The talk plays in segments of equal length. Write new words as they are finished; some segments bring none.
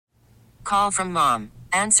Call from mom.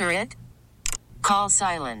 Answer it. Call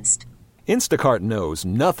silenced. Instacart knows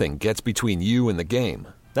nothing gets between you and the game.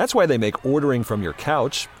 That's why they make ordering from your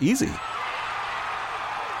couch easy.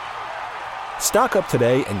 Stock up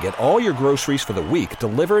today and get all your groceries for the week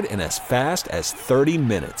delivered in as fast as 30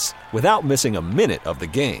 minutes without missing a minute of the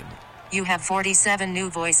game. You have 47 new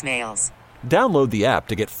voicemails. Download the app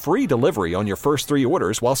to get free delivery on your first 3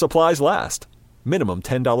 orders while supplies last. Minimum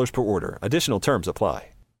 $10 per order. Additional terms apply.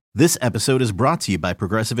 This episode is brought to you by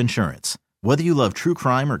Progressive Insurance. Whether you love true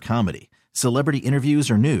crime or comedy, celebrity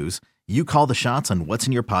interviews or news, you call the shots on what's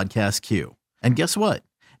in your podcast queue. And guess what?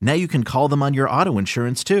 Now you can call them on your auto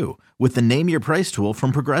insurance too with the Name Your Price tool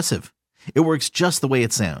from Progressive. It works just the way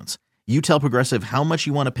it sounds. You tell Progressive how much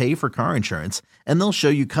you want to pay for car insurance, and they'll show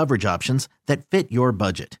you coverage options that fit your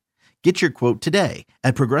budget. Get your quote today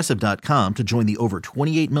at Progressive.com to join the over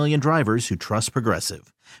 28 million drivers who trust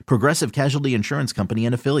Progressive. Progressive Casualty Insurance Company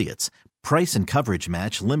and Affiliates. Price and coverage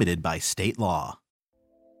match limited by state law.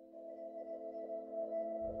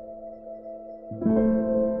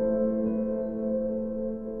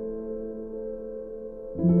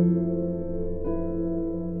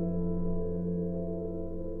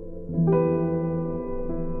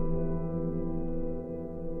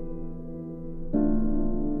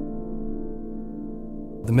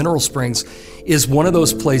 The Mineral Springs is one of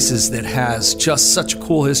those places that has just such a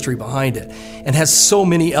cool history behind it and has so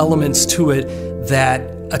many elements to it that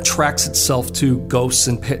attracts itself to ghosts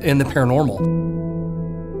and the paranormal.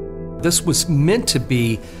 This was meant to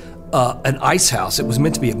be an ice house. It was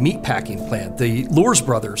meant to be a meatpacking plant. The Luers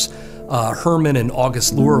brothers, Herman and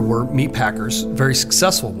August Luer, were meatpackers, very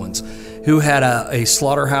successful ones, who had a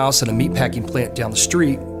slaughterhouse and a meatpacking plant down the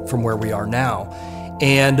street from where we are now.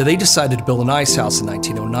 And they decided to build an ice house in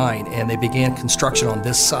 1909, and they began construction on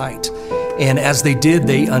this site. And as they did,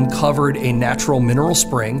 they uncovered a natural mineral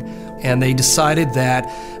spring, and they decided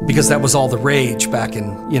that, because that was all the rage back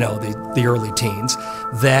in, the early teens,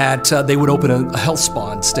 that they would open a health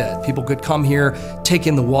spa instead. People could come here, take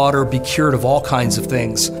in the water, be cured of all kinds of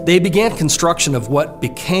things. They began construction of what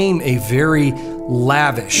became a very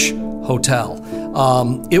lavish hotel.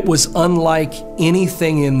 It was unlike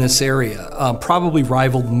anything in this area, probably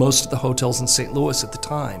rivaled most of the hotels in St. Louis at the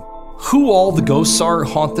time. Who all the ghosts are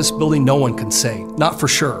who haunt this building, no one can say, not for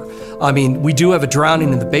sure. I mean, we do have a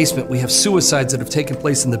drowning in the basement, we have suicides that have taken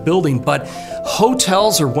place in the building, but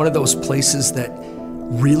hotels are one of those places that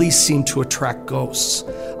really seem to attract ghosts.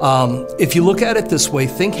 If you look at it this way,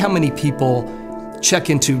 think how many people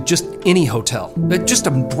check into just any hotel, just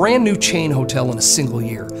a brand new chain hotel in a single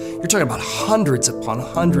year. You're talking about hundreds upon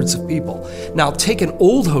hundreds of people. Now take an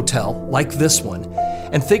old hotel like this one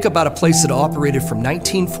and think about a place that operated from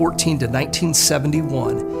 1914 to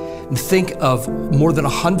 1971 and think of more than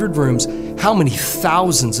 100 rooms, how many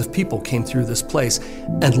thousands of people came through this place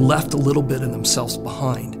and left a little bit of themselves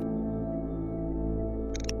behind.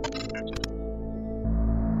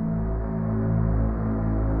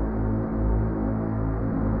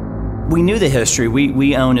 We knew the history.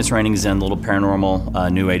 We own It's Raining Zen, little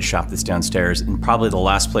paranormal new age shop that's downstairs. And probably the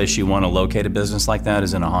last place you want to locate a business like that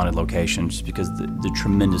is in a haunted location, just because the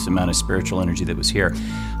tremendous amount of spiritual energy that was here.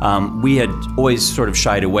 We had always sort of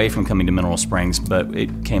shied away from coming to Mineral Springs, but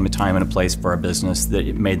it came a time and a place for our business that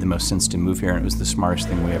it made the most sense to move here, and it was the smartest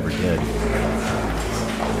thing we ever did.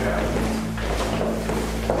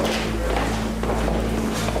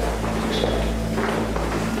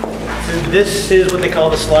 This is what they call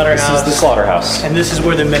the slaughterhouse. This is the slaughterhouse. And this is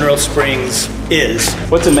where the Mineral Springs is.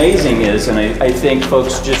 What's amazing is, and I think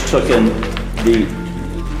folks just took in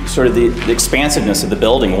the expansiveness of the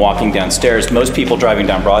building walking downstairs. Most people driving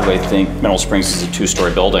down Broadway think Mineral Springs is a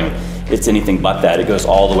 2-story building. It's anything but that. It goes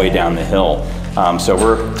all the way down the hill. So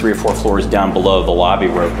we're 3 or 4 floors down below the lobby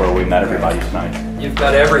where we met everybody tonight. You've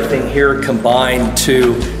got everything here combined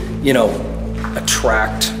to,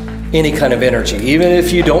 attract any kind of energy. Even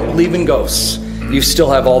if you don't believe in ghosts, you still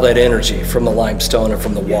have all that energy from the limestone and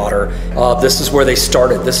from the water. This is where they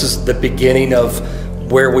started. This is the beginning of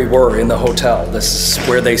where we were in the hotel. This is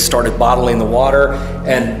where they started bottling the water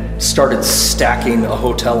and started stacking a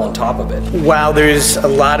hotel on top of it. Wow, there's a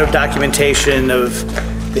lot of documentation of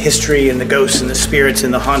the history and the ghosts and the spirits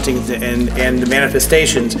and the hauntings and the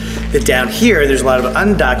manifestations. That down here, there's a lot of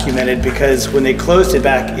undocumented, because when they closed it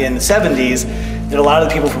back in the 70s, that a lot of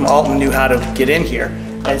the people from Alton knew how to get in here.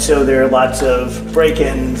 And so there are lots of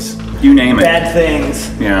break-ins, you name it, bad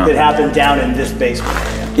things that happened down in this basement.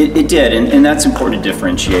 It did, and that's important to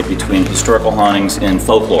differentiate between historical hauntings and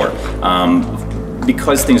folklore.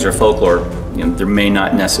 Because things are folklore, There may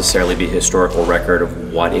not necessarily be a historical record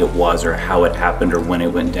of what it was or how it happened or when it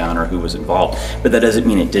went down or who was involved, but that doesn't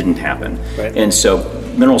mean it didn't happen. Right. And so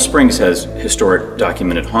Mineral Springs has historic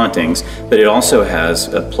documented hauntings, but it also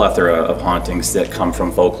has a plethora of hauntings that come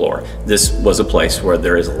from folklore. This was a place where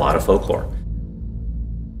there is a lot of folklore.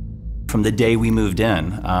 From the day we moved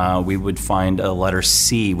in, we would find a letter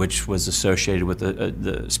C, which was associated with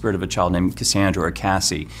the spirit of a child named Cassandra or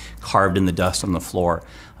Cassie, carved in the dust on the floor.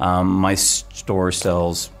 My store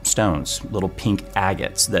sells stones, little pink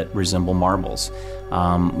agates that resemble marbles.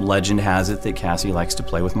 Legend has it that Cassie likes to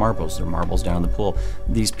play with marbles. There are marbles down in the pool.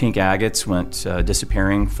 These pink agates went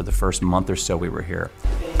disappearing for the first month or so we were here.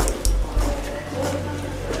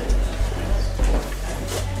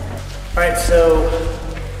 All right, so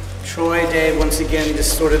Troy, Dave, once again,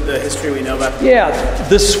 just sort of the history we know about. Yeah,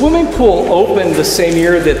 the swimming pool opened the same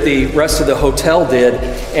year that the rest of the hotel did,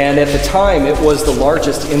 and at the time it was the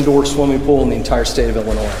largest indoor swimming pool in the entire state of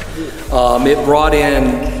Illinois. It brought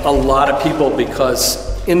in a lot of people because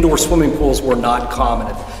indoor swimming pools were not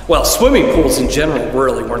common. Well, swimming pools in general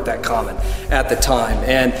really weren't that common at the time.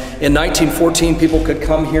 And in 1914, people could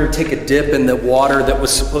come here, take a dip in the water that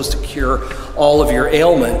was supposed to cure all of your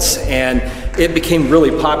ailments, and it became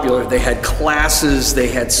really popular. They had classes, they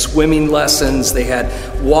had swimming lessons, they had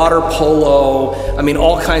water polo, I mean,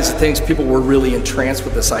 all kinds of things. People were really entranced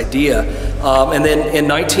with this idea. And then in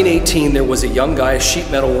 1918, there was a young guy, a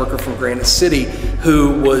sheet metal worker from Granite City,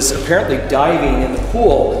 who was apparently diving in the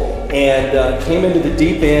pool and came into the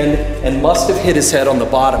deep end and must have hit his head on the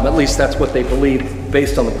bottom. At least that's what they believe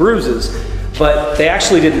based on the bruises. But they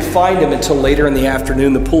actually didn't find him until later in the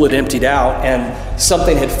afternoon. The pool had emptied out and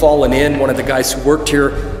something had fallen in. One of the guys who worked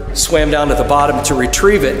here swam down to the bottom to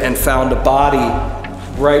retrieve it and found a body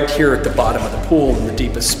right here at the bottom of the pool in the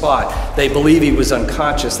deepest spot. They believe he was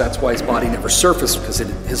unconscious. That's why his body never surfaced, because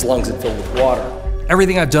his lungs had filled with water.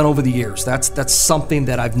 Everything I've done over the years, that's something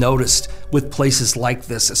that I've noticed with places like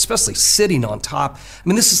this, especially sitting on top. I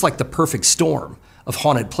mean, this is like the perfect storm of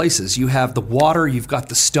haunted places. You have the water, you've got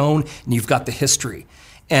the stone, and you've got the history.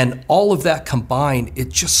 And all of that combined, it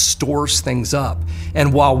just stores things up.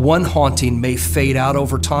 And while one haunting may fade out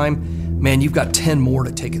over time, man, you've got 10 more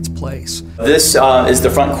to take its place. This is the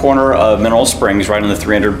front corner of Mineral Springs, right on the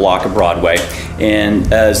 300 block of Broadway.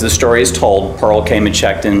 And as the story is told, Pearl came and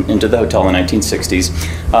checked into the hotel in the 1960s.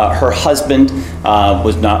 Her husband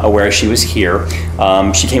was not aware she was here.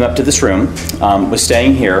 She came up to this room, was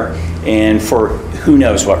staying here, and for who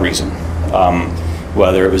knows what reason.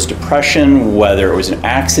 Whether it was depression, whether it was an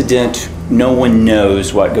accident, no one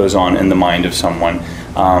knows what goes on in the mind of someone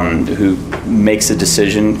who makes a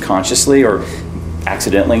decision consciously or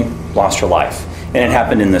accidentally lost her life. And it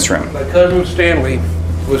happened in this room. My cousin Stanley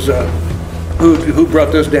was who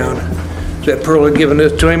brought this down. Said Pearl had given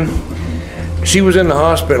this to him. She was in the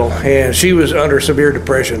hospital and she was under severe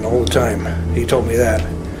depression all the time. He told me that.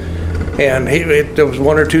 And there was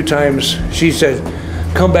one or two times she said,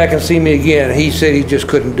 "Come back and see me again." He said he just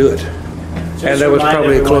couldn't do it. So and that was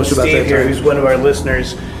probably close about Steve that here, time. who's one of our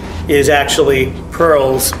listeners, is actually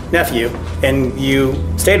Pearl's nephew, and you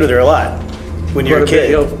stayed with her a lot when you were a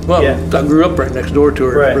kid. Well, I grew up right next door to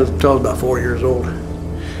her. Right. Until I was about 4 years old.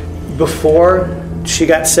 Before she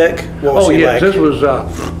got sick, what was she like? This was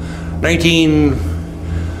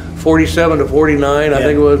 1947 to 49. I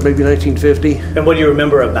think it was maybe 1950. And what do you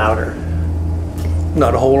remember about her?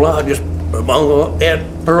 Not a whole lot. Just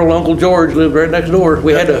Aunt Pearl and Uncle George lived right next door.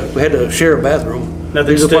 We had to share a bathroom.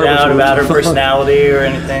 Nothing These stood apartments out were- about her personality or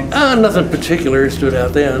anything? Nothing particular stood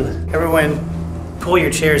out then. Everyone, pull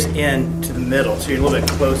your chairs in to the middle so you're a little bit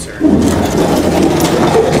closer.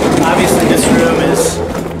 Obviously, this room is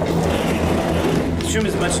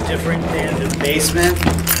much different than the basement.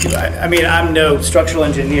 I mean, I'm no structural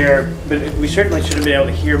engineer, but we certainly should have been able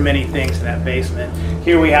to hear many things in that basement.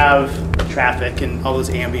 Here we have traffic and all those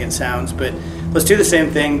ambient sounds, but let's do the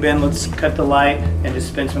same thing. Ben, let's cut the light and just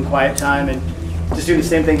spend some quiet time and just do the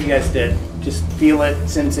same thing you guys did. Just feel it,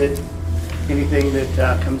 sense it. Anything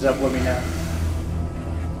that comes up, let me know.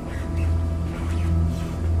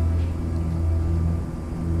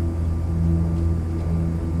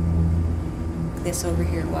 This over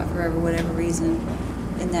here, for whatever reason,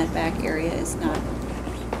 in that back area is not,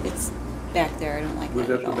 it's back there. I don't like Was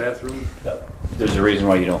that that at the all. bathroom? There's a reason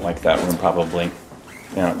why you don't like that room, probably.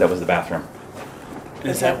 That was the bathroom.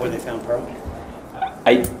 Is that where they found Pearl?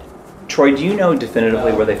 Troy, do you know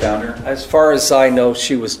definitively where they found her? As far as I know,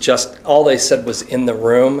 she was just, all they said was in the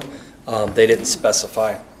room. They didn't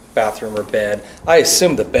specify bathroom or bed. I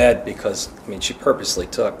assumed the bed because, I mean, she purposely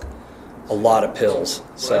took a lot of pills.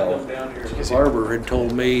 So The barber had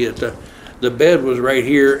told me that the bed was right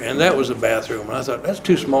here, and that was a bathroom. And I thought, that's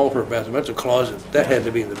too small for a bathroom. That's a closet. That had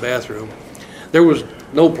to be in the bathroom. There was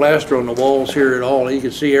no plaster on the walls here at all. You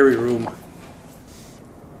could see every room.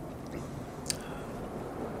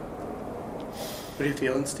 What are you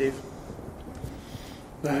feeling, Steve?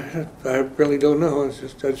 I really don't know. It's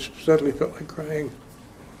just, I just suddenly felt like crying.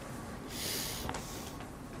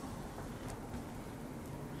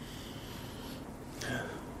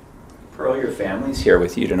 Pearl, your family's here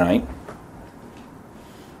with you tonight.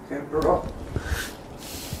 Yeah, Pearl.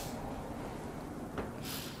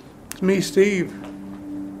 It's me, Steve.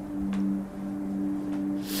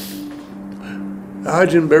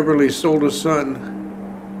 Hodge and Beverly sold a son.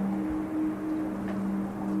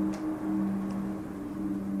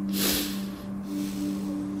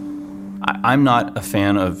 I'm not a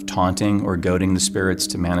fan of taunting or goading the spirits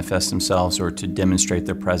to manifest themselves or to demonstrate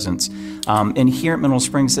their presence. And here at Mineral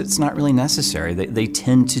Springs, it's not really necessary. They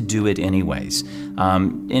tend to do it anyways.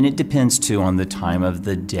 And it depends, too, on the time of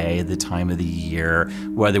the day, the time of the year,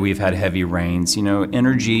 whether we've had heavy rains. You know,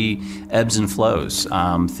 energy ebbs and flows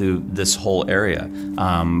through this whole area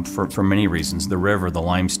for many reasons. The river, the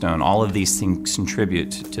limestone, all of these things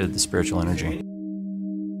contribute to the spiritual energy.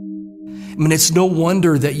 I mean, it's no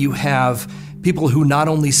wonder that you have people who not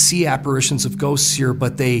only see apparitions of ghosts here,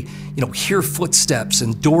 but they, hear footsteps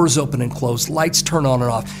and doors open and close, lights turn on and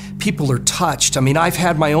off. People are touched. I mean, I've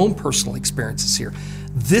had my own personal experiences here.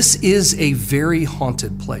 This is a very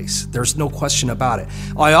haunted place. There's no question about it.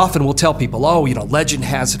 I often will tell people, legend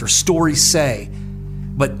has it or stories say.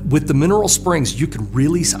 But with the Mineral Springs,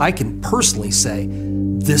 I can personally say,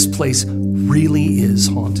 this place really is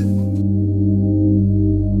haunted.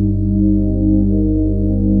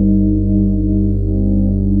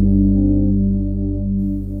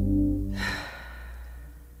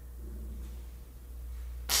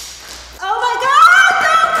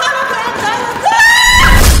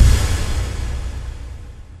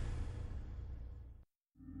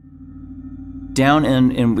 Down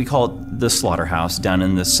in, we call it the slaughterhouse, down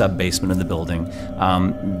in the sub-basement of the building,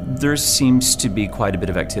 there seems to be quite a bit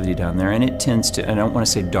of activity down there, and it tends to, I don't want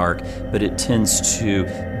to say dark, but it tends to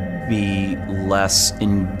be less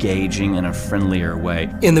engaging in a friendlier way.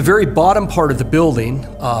 In the very bottom part of the building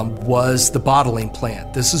was the bottling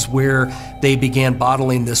plant. This is where they began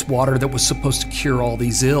bottling this water that was supposed to cure all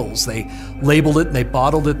these ills. They labeled it, and they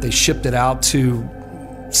bottled it, they shipped it out to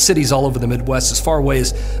cities all over the Midwest, as far away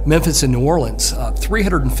as Memphis and New Orleans.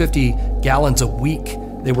 350 gallons a week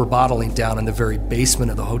they were bottling down in the very basement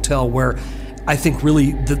of the hotel, where I think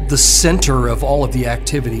really the center of all of the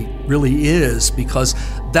activity really is, because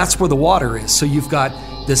that's where the water is. So you've got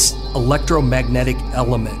this electromagnetic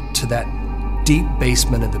element to that deep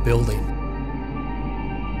basement of the building.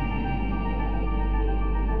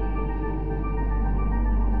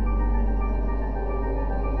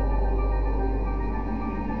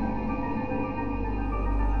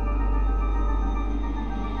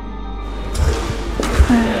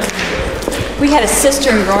 We had a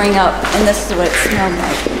cistern growing up, and this is what it smelled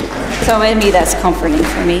like. So maybe that's comforting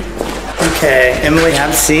for me. Okay, Emily,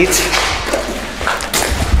 have a seat.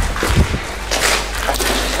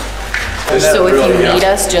 So if you need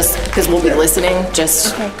us, just because we'll be listening,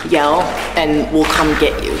 just yell and we'll come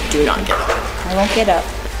get you. Do not get up. I won't get up.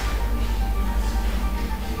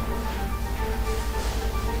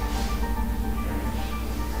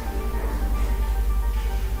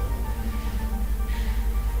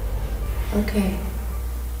 Okay.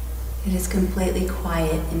 It is completely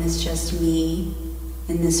quiet and it's just me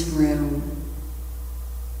in this room.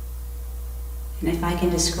 And if I can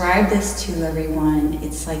describe this to everyone,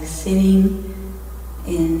 it's like sitting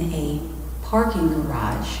in a parking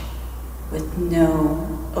garage with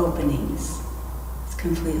no openings. It's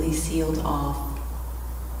completely sealed off.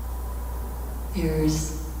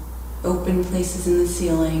 There's open places in the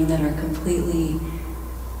ceiling that are completely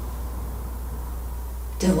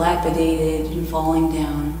dilapidated and falling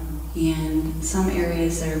down, and some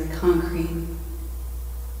areas are concrete.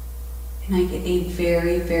 And I get a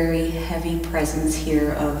very, very heavy presence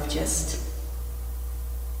here of just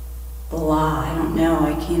blah. I don't know,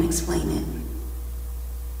 I can't explain it.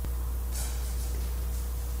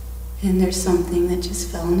 And there's something that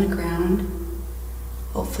just fell on the ground.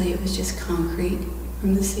 Hopefully it was just concrete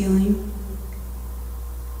from the ceiling.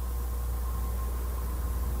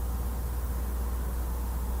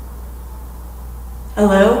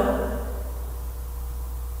 Hello?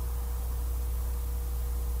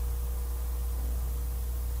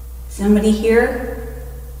 Somebody here?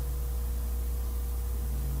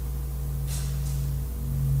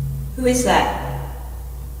 Who is that?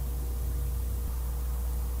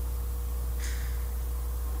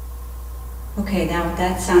 Okay, now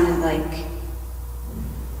that sounded like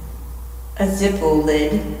a Zippo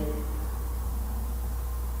lid.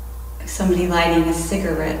 Somebody lighting a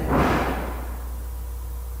cigarette.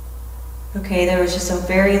 Okay, there was just a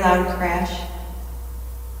very loud crash.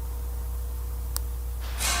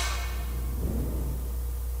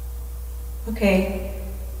 Okay,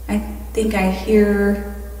 I think I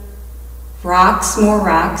hear rocks, more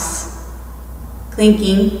rocks,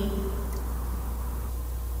 clinking.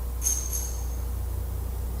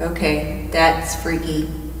 Okay, that's freaky.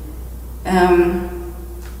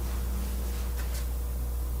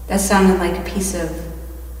 That sounded like a piece of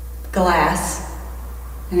glass,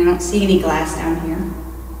 and I don't see any glass down here.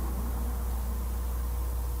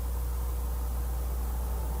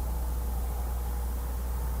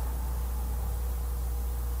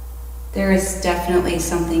 There is definitely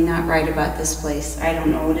something not right about this place. I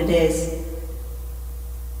don't know what it is,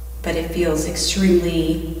 but it feels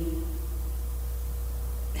extremely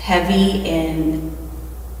heavy and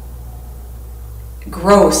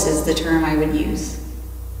gross is the term I would use.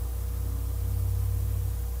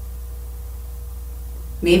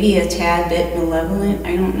 Maybe a tad bit malevolent,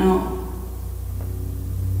 I don't know.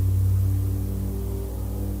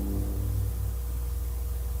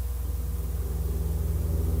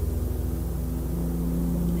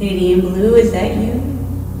 Lady in blue, is that you?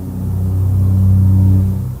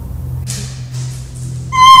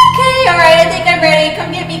 Okay, all right, I think I'm ready.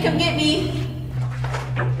 Come get me, come get me.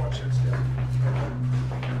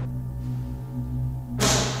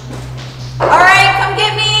 All right, come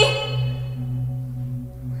get me.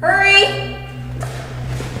 Hurry.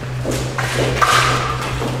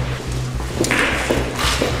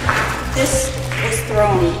 This was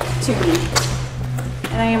thrown to me,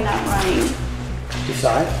 and I am not running. You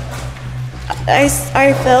saw it?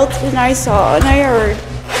 I felt and I saw and I heard.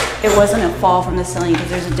 It wasn't a fall from the ceiling because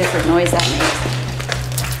there's a different noise that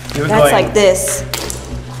makes. That's like this.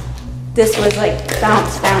 This was like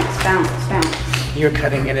bounce, bounce, bounce, bounce. You were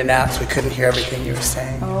cutting in and out, so we couldn't hear everything you were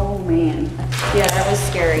saying. Oh man. Yeah, that was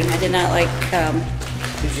scary. I did not like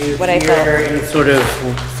Did you what I felt. hear any sort of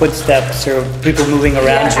footsteps or people moving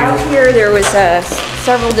around you? Out here there was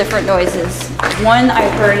several different noises. One I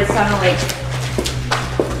heard, it sounded like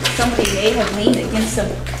somebody may have leaned against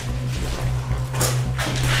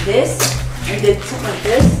this and did something like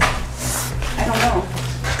this. I don't know.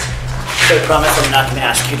 So I promise I'm not going to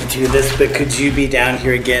ask you to do this, but could you be down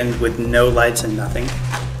here again with no lights and nothing?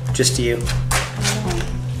 Just you?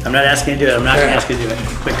 I'm not asking you to do it. I'm not going to ask you to do it.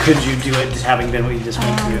 But could you do it just having been what you just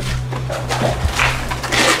went through?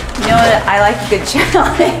 You know what? I like a good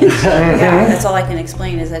challenge. Yeah, that's all I can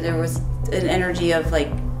explain is that there was an energy of like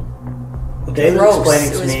Well, Dave was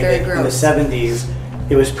explaining to me that in the 70s,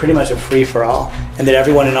 it was pretty much a free-for-all, and that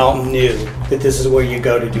everyone in Alton knew that this is where you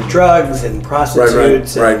go to do drugs and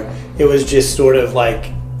prostitutes. Right. It was just sort of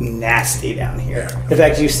like nasty down here. In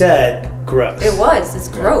fact, you said gross. It was. It's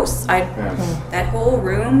gross. That whole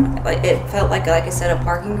room, like it felt like I said, a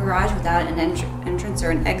parking garage without an entrance or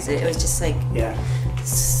an exit. It was just like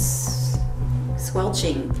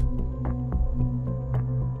squelching.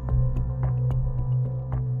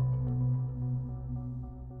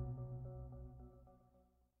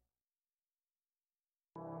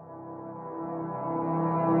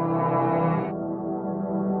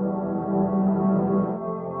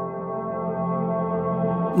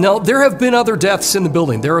 Now, there have been other deaths in the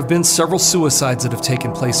building. There have been several suicides that have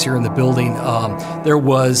taken place here in the building. There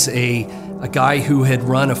was a guy who had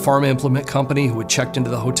run a farm implement company who had checked into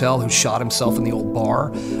the hotel who shot himself in the old bar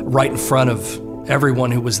right in front of everyone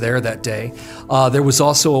who was there that day. There was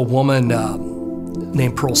also a woman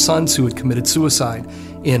named Pearl Sons who had committed suicide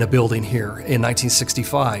in a building here in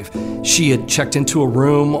 1965. She had checked into a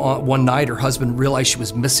room one night. Her husband realized she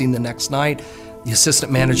was missing the next night. The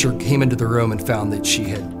assistant manager came into the room and found that she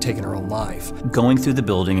had taken her own life. Going through the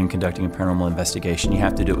building and conducting a paranormal investigation, you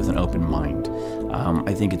have to do it with an open mind.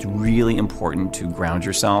 I think it's really important to ground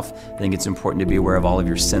yourself. I think it's important to be aware of all of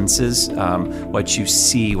your senses, what you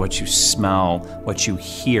see, what you smell, what you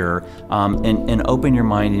hear, and open your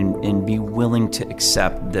mind and be willing to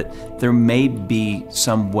accept that there may be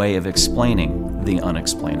some way of explaining the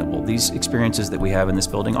unexplainable. These experiences that we have in this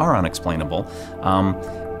building are unexplainable.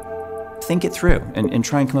 Think it through and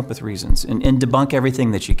try and come up with reasons and debunk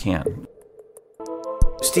everything that you can.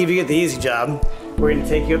 Steve, you get the easy job. We're going to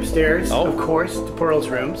take you upstairs, of course, to Pearl's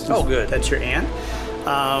room. Oh, good. That's your aunt.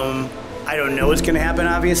 I don't know what's going to happen,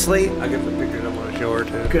 obviously. I get the pictures I want to show her,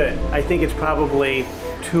 too. Good. I think it's probably,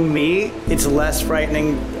 to me, it's less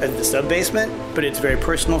frightening at the sub-basement, but it's very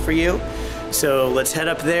personal for you. So let's head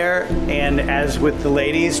up there, and as with the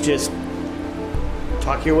ladies, just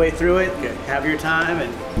talk your way through it, have your time,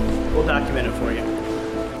 and we'll document it for you.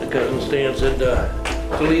 The cousin Stan said to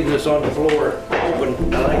leave this on the floor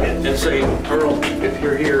open. I like it. And say, Earl, if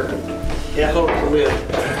you're here, close the lid.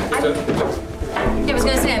 I was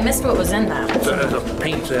gonna say, I missed what was in that. It's a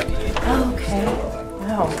paint set. Oh, okay.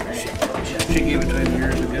 Wow. She gave it to him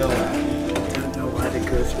years ago. I don't know why they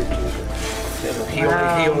go through it. He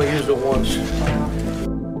only used it once.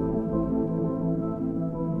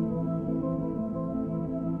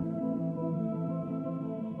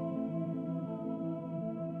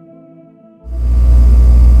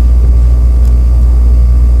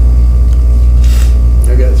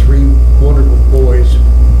 I got 3 wonderful boys.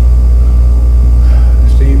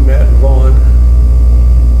 Steve, Matt, and Vaughn.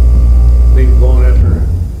 Named Vaughn after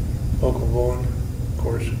Uncle Vaughn, of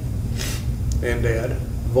course, and Dad.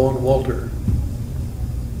 Vaughn Walter.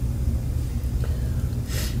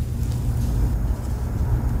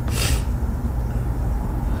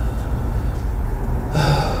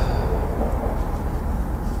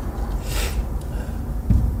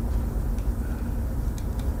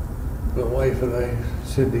 My wife and I,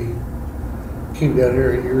 Cindy, came down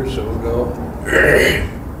here a year or so ago.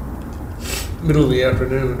 Middle of the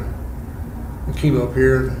afternoon. We came up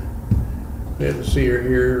here and we didn't see her,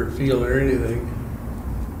 hear, or feel or anything.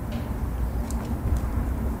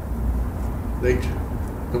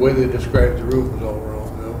 The way they described the room was all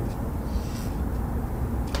wrong, though.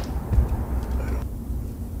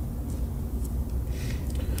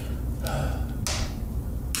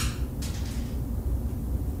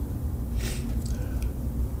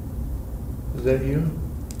 Is that you?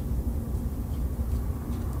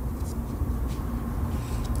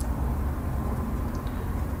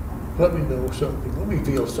 Let me know something. Let me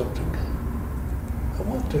feel something. I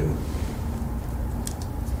want to. You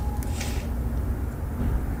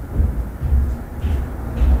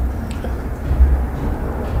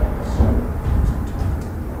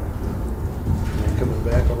coming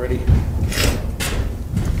back already?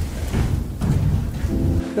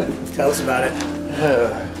 Tell us about it.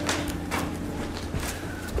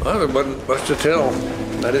 Well, there wasn't much to tell.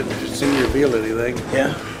 I didn't see or feel anything.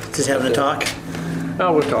 Yeah? Just having a talk? I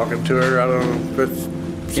was talking to her. I don't know if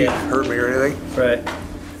she hurt me or anything. Right.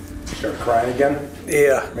 You start crying again?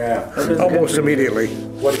 Yeah. Yeah. Almost immediately.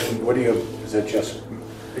 What do you, is it just,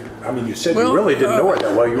 I mean, you said you really didn't know her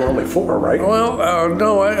that well. You were only 4, right? Well,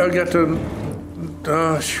 no, I got to,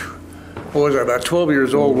 what was I, about 12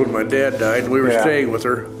 years old when my dad died, and we were staying with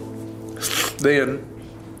her then.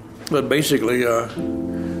 But basically, I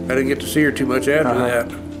didn't get to see her too much after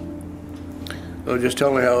that. I was just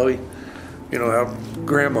telling her how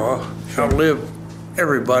Grandma outlived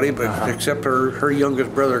everybody, but except her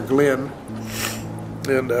youngest brother, Glenn.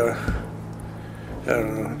 And I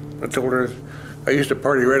don't know, I told her I used to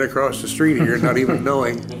party right across the street here, not even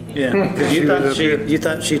knowing. Yeah, because you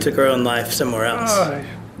thought she took her own life somewhere else.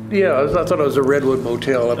 Yeah, I thought it was a Redwood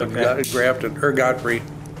Motel up in Grafton, or Godfrey.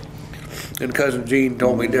 And Cousin Jean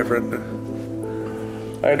told me different.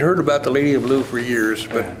 I'd heard about the Lady in Blue for years,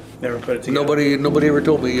 but never put it together. Nobody ever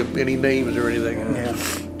told me any names or anything. Yeah.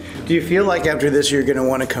 Do you feel like after this you're going to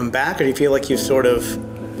want to come back, or do you feel like you've sort of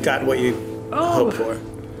got what you hoped for?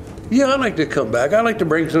 Yeah, I'd like to come back. I'd like to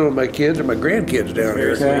bring some of my kids or my grandkids down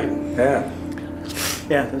here. Sweet.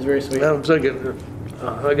 Yeah, that's very sweet. I'm thinking,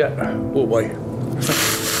 I got, oh boy,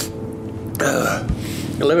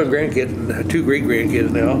 11 grandkids and 2 great-grandkids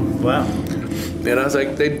now. Wow. And I was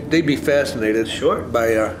like, they'd be fascinated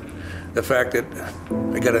by the fact that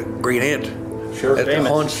I got a great aunt. Sure. That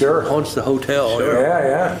haunts the hotel. Sure.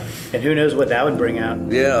 Yeah. And who knows what that would bring out.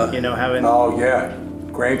 Yeah. Having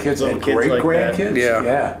grandkids and kids like great-grandkids.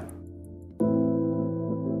 Yeah.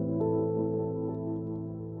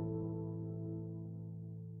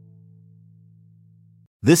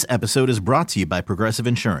 This episode is brought to you by Progressive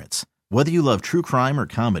Insurance. Whether you love true crime or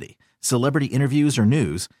comedy, celebrity interviews or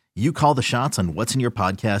news, you call the shots on what's in your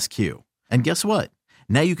podcast queue. And guess what?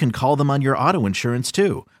 Now you can call them on your auto insurance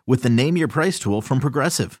too with the Name Your Price tool from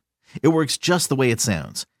Progressive. It works just the way it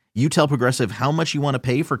sounds. You tell Progressive how much you want to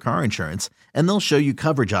pay for car insurance, and they'll show you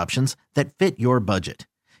coverage options that fit your budget.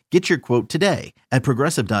 Get your quote today at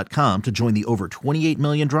Progressive.com to join the over 28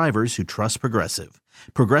 million drivers who trust Progressive.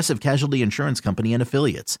 Progressive Casualty Insurance Company and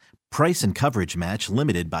Affiliates. Price and coverage match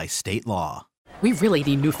limited by state law. We really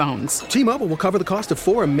need new phones. T-Mobile will cover the cost of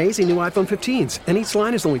 4 amazing new iPhone 15s, and each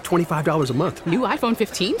line is only $25 a month. New iPhone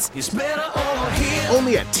 15s? It's better over here.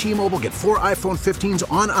 Only at T-Mobile, get 4 iPhone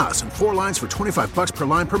 15s on us and 4 lines for $25 per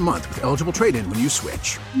line per month with eligible trade-in when you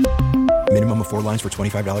switch. Minimum of 4 lines for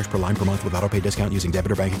 $25 per line per month with autopay discount using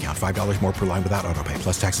debit or bank account. $5 more per line without autopay,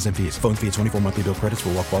 plus taxes and fees. Phone fee at 24 monthly bill credits for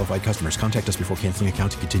well qualified customers. Contact us before canceling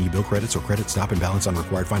account to continue bill credits or credit stop and balance on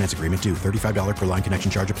required finance agreement due. $35 per line connection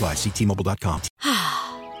charge applies. See T-Mobile.com.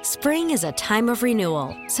 Spring is a time of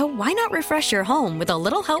renewal, so why not refresh your home with a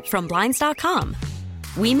little help from Blinds.com?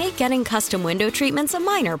 We make getting custom window treatments a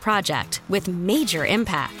minor project with major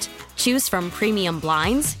impact. Choose from premium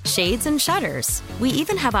blinds, shades, and shutters. We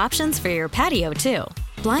even have options for your patio, too.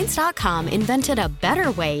 Blinds.com invented a better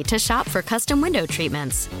way to shop for custom window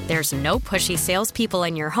treatments. There's no pushy salespeople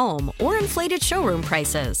in your home or inflated showroom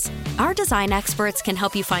prices. Our design experts can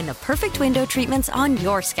help you find the perfect window treatments on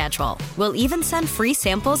your schedule. We'll even send free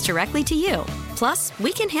samples directly to you. Plus,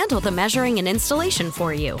 we can handle the measuring and installation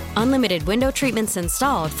for you. Unlimited window treatments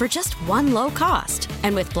installed for just one low cost.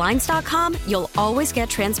 And with Blinds.com, you'll always get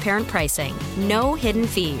transparent pricing. No hidden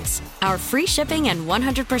fees. Our free shipping and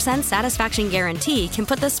 100% satisfaction guarantee can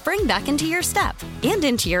put the spring back into your step and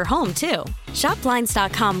into your home, too. Shop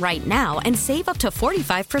Blinds.com right now and save up to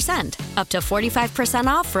 45%. Up to 45%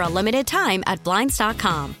 off for a limited time at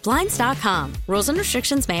Blinds.com. Blinds.com. Rules and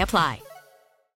restrictions may apply.